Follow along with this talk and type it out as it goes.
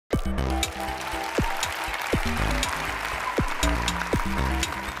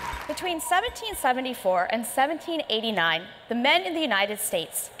Between 1774 and 1789, the men in the United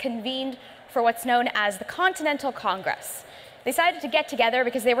States convened for what's known as the Continental Congress. They decided to get together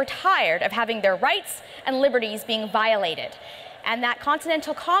because they were tired of having their rights and liberties being violated. And that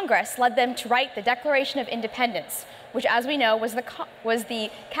Continental Congress led them to write the Declaration of Independence, which, as we know, was the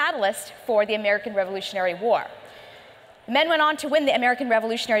catalyst for the American Revolutionary War. The men went on to win the American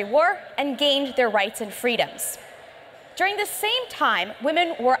Revolutionary War and gained their rights and freedoms. During the same time,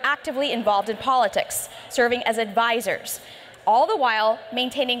 women were actively involved in politics, serving as advisors, all the while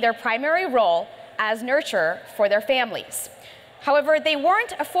maintaining their primary role as nurturer for their families. However, they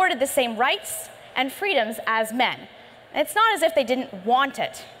weren't afforded the same rights and freedoms as men. And it's not as if they didn't want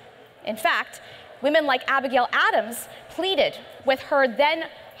it. In fact, women like Abigail Adams pleaded with her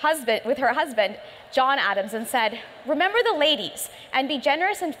husband, John Adams, and said, "Remember the ladies and be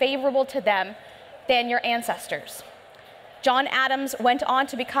generous and favorable to them than your ancestors." John Adams went on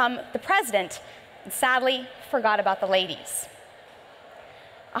to become the president and sadly forgot about the ladies.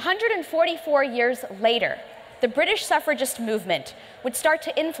 144 years later, the British suffragist movement would start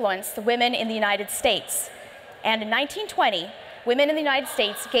to influence the women in the United States. And in 1920, women in the United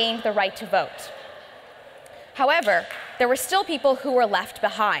States gained the right to vote. However, there were still people who were left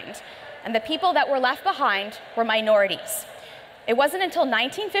behind, and the people that were left behind were minorities. It wasn't until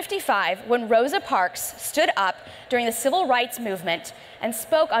 1955 when Rosa Parks stood up during the Civil Rights Movement and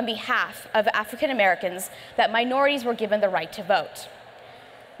spoke on behalf of African Americans that minorities were given the right to vote.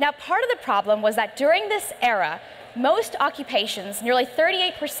 Now, part of the problem was that during this era, most occupations, nearly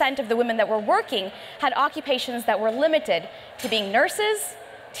 38% of the women that were working, had occupations that were limited to being nurses,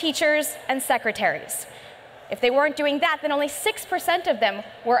 teachers, and secretaries. If they weren't doing that, then only 6% of them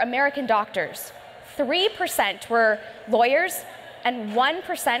were American doctors, 3% were lawyers, and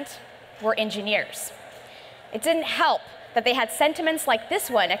 1% were engineers. It didn't help that they had sentiments like this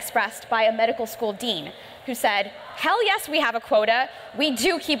one expressed by a medical school dean who said, "Hell yes, we have a quota. We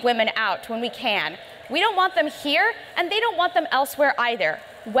do keep women out when we can. We don't want them here, and they don't want them elsewhere either,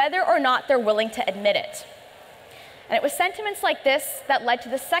 whether or not they're willing to admit it." And it was sentiments like this that led to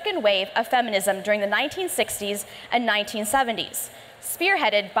the second wave of feminism during the 1960s and 1970s,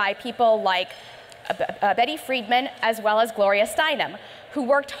 spearheaded by people like Betty Friedman as well as Gloria Steinem, who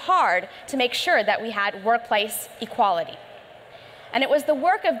worked hard to make sure that we had workplace equality. And it was the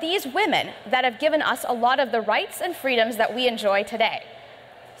work of these women that have given us a lot of the rights and freedoms that we enjoy today.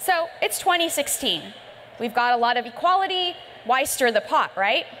 So it's 2016. We've got a lot of equality. Why stir the pot,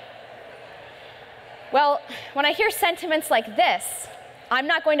 right? Well, when I hear sentiments like this, I'm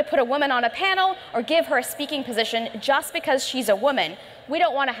not going to put a woman on a panel or give her a speaking position just because she's a woman. We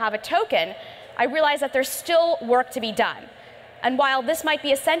don't want to have a token. I realize that there's still work to be done. And while this might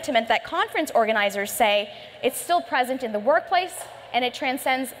be a sentiment that conference organizers say, it's still present in the workplace and it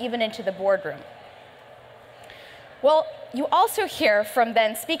transcends even into the boardroom. Well, you also hear from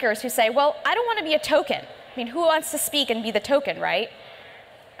then speakers who say, well, I don't want to be a token. I mean, who wants to speak and be the token, right?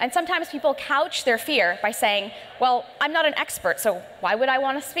 And sometimes people couch their fear by saying, well, I'm not an expert, so why would I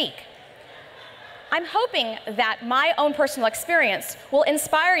want to speak? I'm hoping that my own personal experience will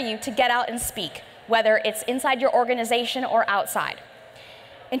inspire you to get out and speak, whether it's inside your organization or outside.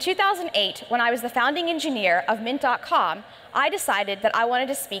 In 2008, when I was the founding engineer of Mint.com, I decided that I wanted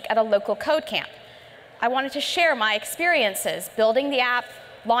to speak at a local code camp. I wanted to share my experiences building the app,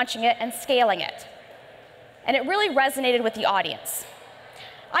 launching it, and scaling it. And it really resonated with the audience.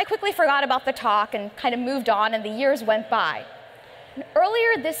 I quickly forgot about the talk and kind of moved on, and the years went by. And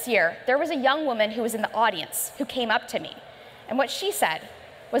earlier this year, there was a young woman who was in the audience who came up to me. And what she said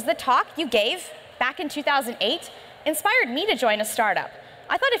was, the talk you gave back in 2008 inspired me to join a startup.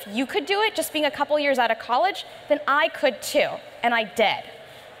 I thought if you could do it, just being a couple years out of college, then I could too, and I did.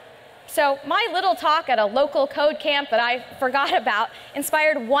 So my little talk at a local code camp that I forgot about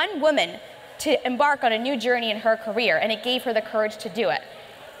inspired one woman to embark on a new journey in her career, and it gave her the courage to do it.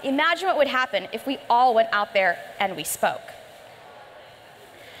 Imagine what would happen if we all went out there and we spoke.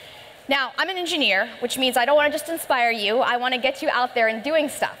 Now, I'm an engineer, which means I don't want to just inspire you, I want to get you out there and doing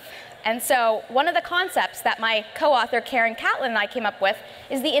stuff. And so one of the concepts that my co-author Karen Catlin and I came up with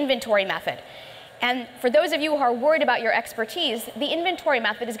is the inventory method. And for those of you who are worried about your expertise, the inventory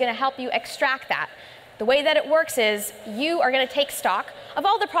method is going to help you extract that. The way that it works is you are going to take stock of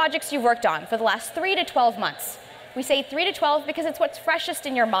all the projects you've worked on for the last 3 to 12 months. We say 3 to 12 because it's what's freshest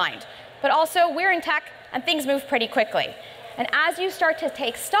in your mind. But also, we're in tech and things move pretty quickly. And as you start to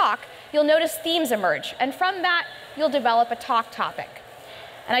take stock, you'll notice themes emerge. And from that, you'll develop a talk topic.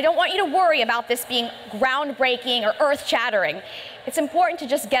 And I don't want you to worry about this being groundbreaking or earth-shattering. It's important to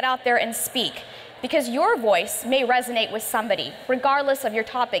just get out there and speak. because your voice may resonate with somebody, regardless of your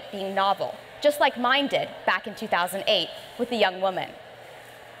topic being novel, just like mine did back in 2008 with the young woman.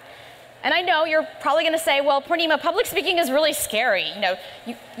 And I know you're probably going to say, well, Poornima, public speaking is really scary.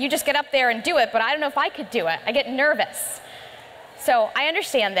 You just get up there and do it, but I don't know if I could do it. I get nervous. So I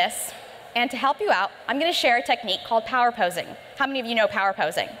understand this, and to help you out, I'm going to share a technique called power posing. How many of you know power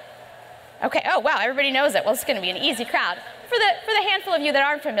posing? Okay, oh wow, everybody knows it. Well, it's going to be an easy crowd. For the handful of you that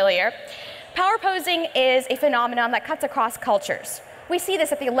aren't familiar, power posing is a phenomenon that cuts across cultures. We see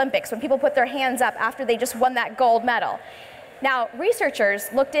this at the Olympics when people put their hands up after they just won that gold medal. Now,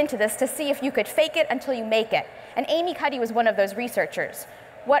 researchers looked into this to see if you could fake it until you make it. And Amy Cuddy was one of those researchers.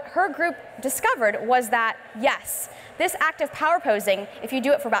 What her group discovered was that, yes, this act of power posing, if you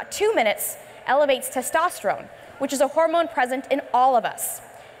do it for about 2 minutes, elevates testosterone, which is a hormone present in all of us.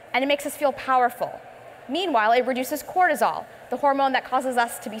 And it makes us feel powerful. Meanwhile, it reduces cortisol, the hormone that causes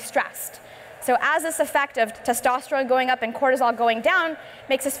us to be stressed. So as this effect of testosterone going up and cortisol going down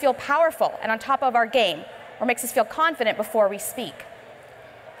makes us feel powerful and on top of our game, or makes us feel confident before we speak.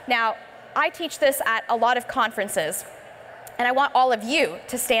 Now, I teach this at a lot of conferences, and I want all of you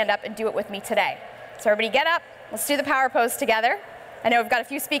to stand up and do it with me today. So everybody get up, let's do the power pose together. I know we've got a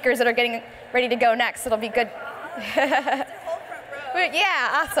few speakers that are getting ready to go next, it'll be good.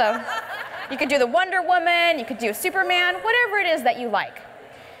 Yeah, awesome. You could do the Wonder Woman, you could do Superman, whatever it is that you like.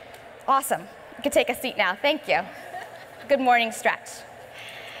 Awesome. You can take a seat now. Thank you. Good morning stretch.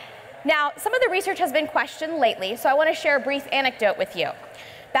 Now, some of the research has been questioned lately, so I want to share a brief anecdote with you.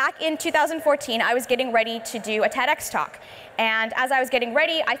 Back in 2014, I was getting ready to do a TEDx talk. And as I was getting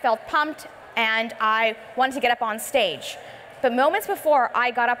ready, I felt pumped, and I wanted to get up on stage. But moments before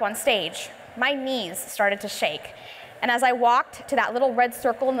I got up on stage, my knees started to shake. And as I walked to that little red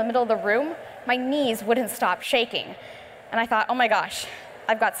circle in the middle of the room, my knees wouldn't stop shaking. And I thought, oh my gosh,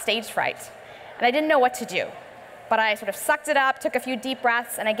 I've got stage fright. And I didn't know what to do. But I sort of sucked it up, took a few deep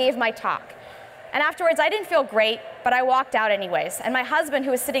breaths, and I gave my talk. And afterwards, I didn't feel great, but I walked out anyways. And my husband,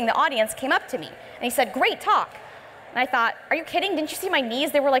 who was sitting in the audience, came up to me, and he said, great talk. And I thought, are you kidding? Didn't you see my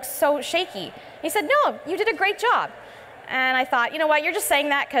knees? They were like so shaky. He said, no, you did a great job. And I thought, you know what, you're just saying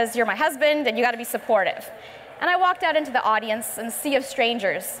that because you're my husband, and you got to be supportive. And I walked out into the audience and sea of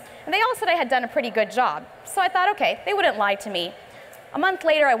strangers, and they all said I had done a pretty good job. So I thought, okay, they wouldn't lie to me. A month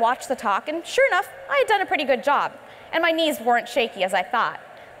later, I watched the talk, and sure enough, I had done a pretty good job. And my knees weren't shaky as I thought.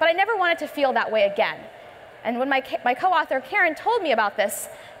 But I never wanted to feel that way again. And when my co-author, Karen, told me about this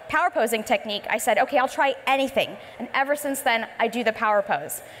power posing technique, I said, okay, I'll try anything. And ever since then, I do the power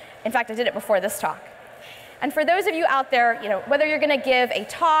pose. In fact, I did it before this talk. And for those of you out there, whether you're going to give a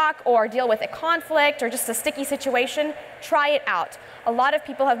talk or deal with a conflict or just a sticky situation, try it out. A lot of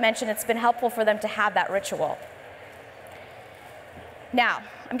people have mentioned it's been helpful for them to have that ritual. Now,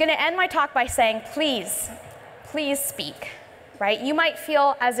 I'm going to end my talk by saying, please speak, right? You might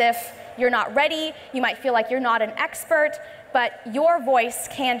feel as if you're not ready, you might feel like you're not an expert, but your voice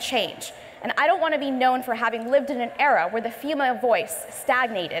can change. And I don't want to be known for having lived in an era where the female voice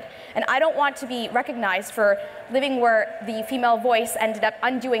stagnated. And I don't want to be recognized for living where the female voice ended up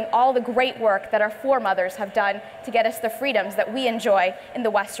undoing all the great work that our foremothers have done to get us the freedoms that we enjoy in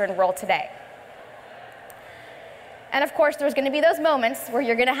the Western world today. And of course, there's going to be those moments where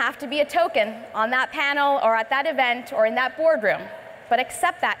you're going to have to be a token on that panel or at that event or in that boardroom. But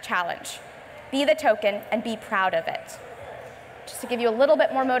accept that challenge. Be the token and be proud of it. Just to give you a little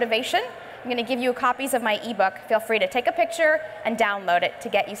bit more motivation, I'm going to give you copies of my ebook. Feel free to take a picture and download it to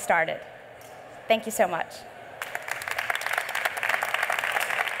get you started. Thank you so much.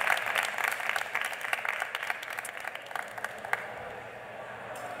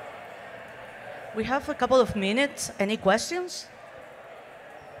 We have a couple of minutes. Any questions?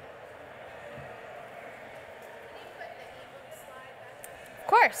 Of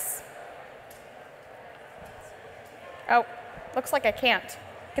course. Oh, looks like I can't.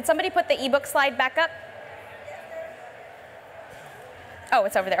 Can somebody put the ebook slide back up? Oh,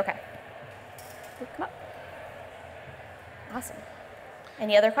 it's over there. Okay. Come up. Awesome.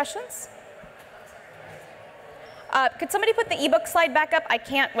 Any other questions? Could somebody put the ebook slide back up? I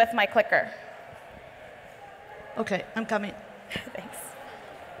can't with my clicker. Okay, I'm coming. Thanks.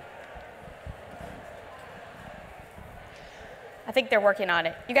 I think they're working on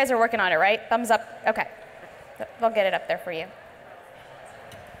it. You guys are working on it, right? Thumbs up. Okay. They'll get it up there for you.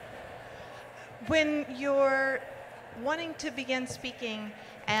 When you're wanting to begin speaking,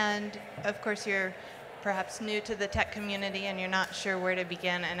 and of course you're perhaps new to the tech community and you're not sure where to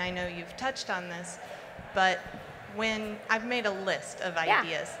begin, and I know you've touched on this, but when I've made a list of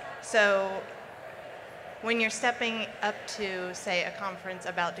ideas. So when you're stepping up to, say, a conference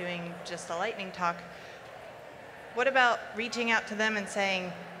about doing just a lightning talk, what about reaching out to them and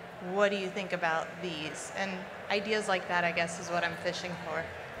saying, what do you think about these? And ideas like that, I guess, is what I'm fishing for.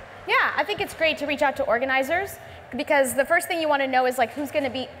 Yeah, I think it's great to reach out to organizers, because the first thing you want to know is like who's going to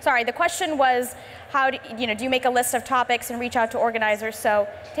be, sorry, the question was how do you make a list of topics and reach out to organizers. So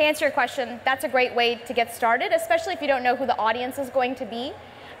to answer your question, that's a great way to get started, especially if you don't know who the audience is going to be,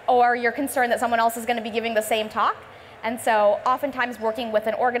 or you're concerned that someone else is going to be giving the same talk. And so oftentimes working with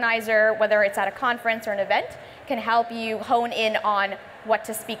an organizer, whether it's at a conference or an event, can help you hone in on what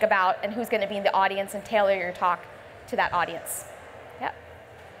to speak about and who's going to be in the audience and tailor your talk to that audience. Yep.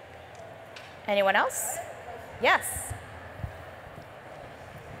 Anyone else? Yes.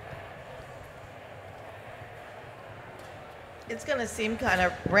 It's going to seem kind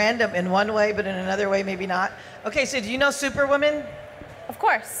of random in one way, but in another way, maybe not. Okay, so do you know Superwoman? Of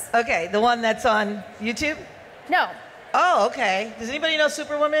course. Okay, the one that's on YouTube? No. Oh, okay. Does anybody know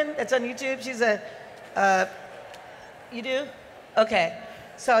Superwoman that's on YouTube? She's a, you do? Okay.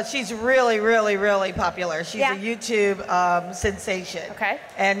 So she's really, really, really popular. She's a YouTube sensation. Okay.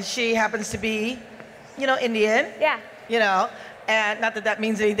 And she happens to be, Indian. Yeah. And not that that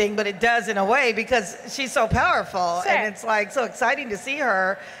means anything, but it does in a way because she's so powerful. Sure. And it's like so exciting to see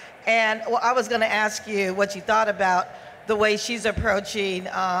her. And well, I was going to ask you what you thought about the way she's approaching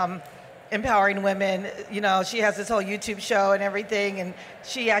empowering women. She has this whole YouTube show and everything, and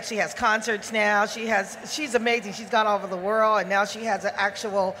she actually has concerts now. She's amazing. She's gone all over the world, and now she has an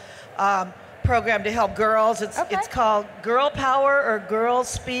actual program to help girls. It's called Girl Power or Girls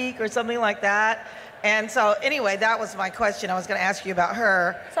Speak or something like that. And so anyway, that was my question. I was going to ask you about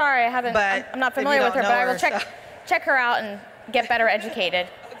her. Sorry, I haven't. But I'm not familiar with her, but I will check her out and get better educated.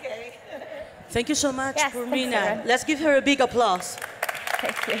 Okay. Thank you so much, Yes, Poornima. thanks, Let's give her a big applause.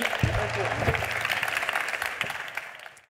 Thank you. Thank you.